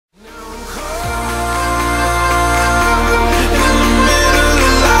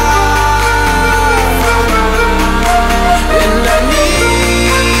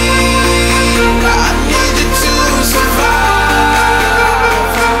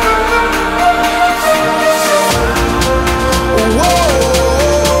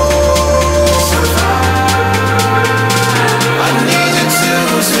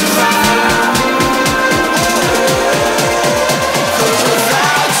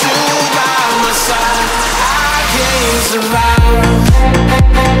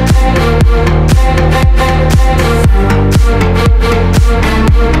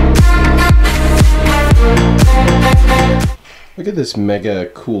Look at this mega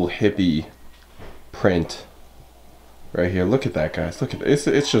cool hippie print right here. Look at that, guys. Look at it.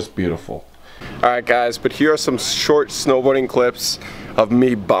 It's just beautiful. Alright guys, but here are some short snowboarding clips of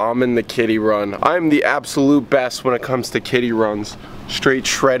me bombing the kiddie run. I'm the absolute best when it comes to kiddie runs. Straight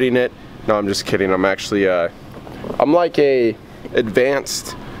shredding it. No, I'm just kidding. I'm actually I'm like a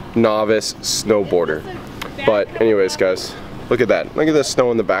advanced novice snowboarder. But anyways guys, look at that. Look at the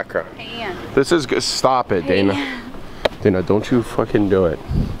snow in the background. This is good. Stop it, Dana. Dana, don't you fucking do it.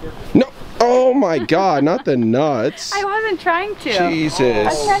 No! Oh my god, not the nuts. I wasn't trying to. Jesus. I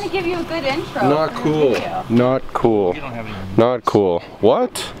was trying to give you a good intro. Not cool. Not cool. Not cool.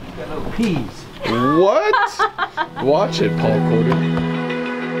 What? Peas. What? Watch it, Paul Coder.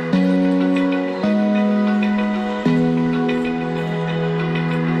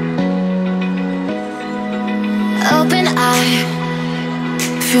 Open eye,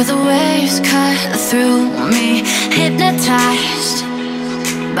 feel the waves cut through me, hypnotized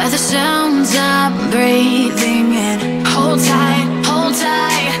by the sounds I'm breathing in. Hold tight,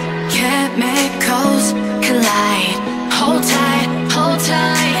 chemicals collide. Hold tight, hold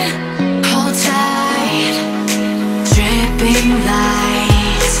tight, hold tight. Dripping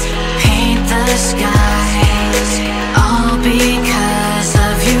lights paint the skies, all because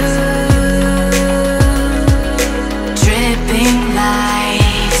of you. Dripping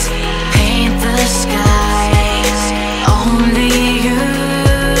lights paint the skies, only you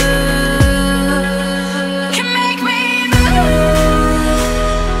can make me move.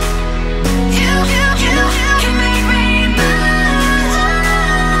 You can make me move.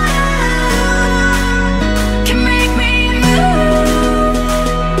 Can make me move.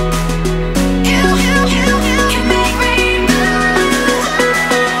 You can make me move.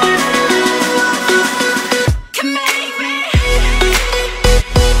 Can make me.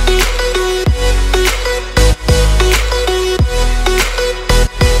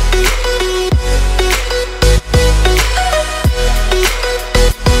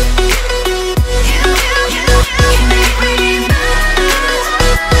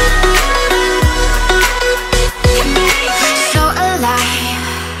 So alive,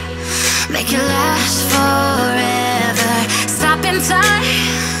 make it last forever. Stop in time,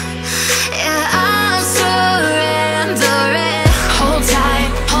 yeah, I'm surrendering. Hold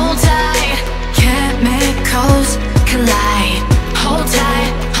tight, chemicals collide. Hold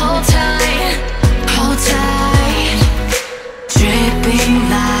tight, hold tight, hold tight. Dripping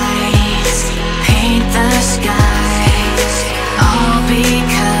lights paint the skies, all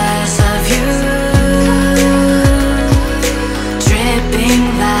because of you. Dripping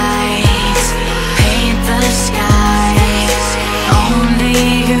lights paint the skies, only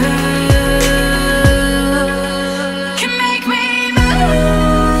you can make me move.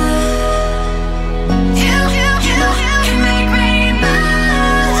 You can make me move.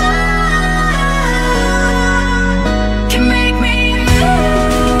 Can make me move.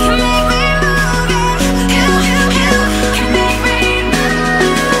 Can make me move. You can make me move.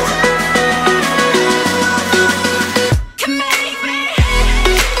 Can make me.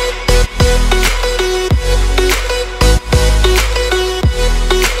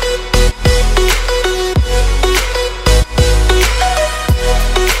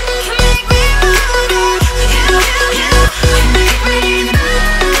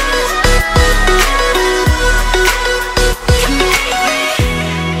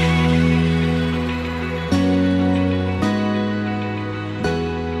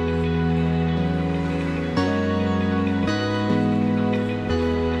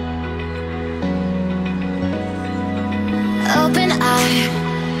 Open eye,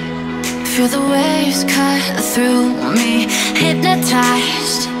 feel the waves cut through me,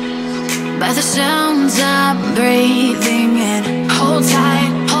 hypnotized by the sounds I'm breathing in. Hold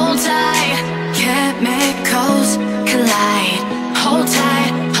tight, chemicals collide. Hold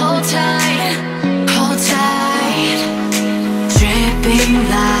tight, hold tight. Dripping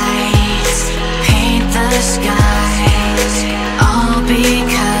lights paint the skies, all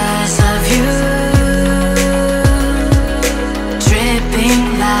because of you. Dripping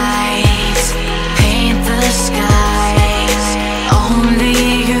lights paint the skies, only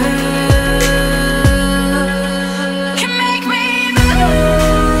you can make me move.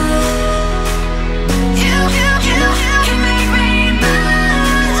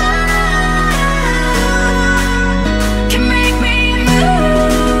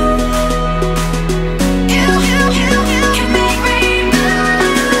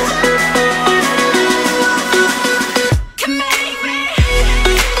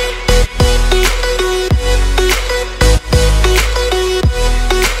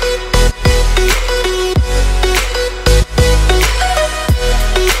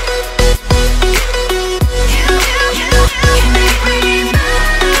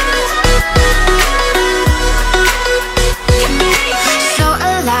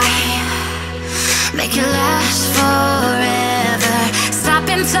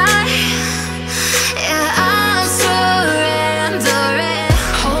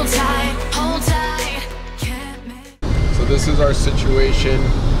 our situation.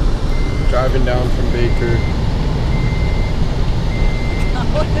 Driving down from Baker.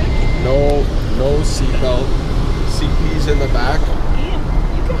 No seatbelt. CP's in the back. Ian,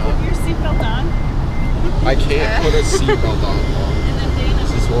 you can put your seatbelt on. I can't put a seatbelt on. And then Dana.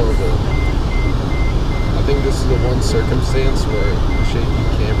 This is horrible. I think this is the one circumstance where shaky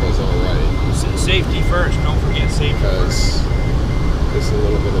camera's alright. Safety first. Don't forget safety Because first. this is a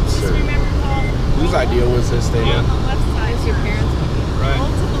little bit Just absurd. remember, Paul. Whose idea was this, Dana? On the left side. It's your parents. Right. Roll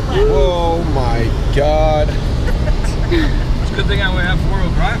to the left. Oh my god. It's a good thing I would have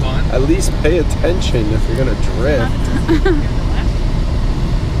four-wheel drive on. At least pay attention if you're gonna drift.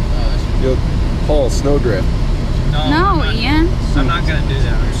 Yo, Paul, snowdrift. No, No, I'm Ian. not gonna do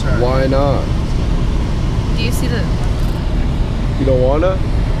that. I'm sorry. Why not? Do you see the? You don't wanna?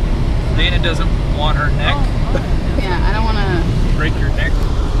 Dana doesn't want her neck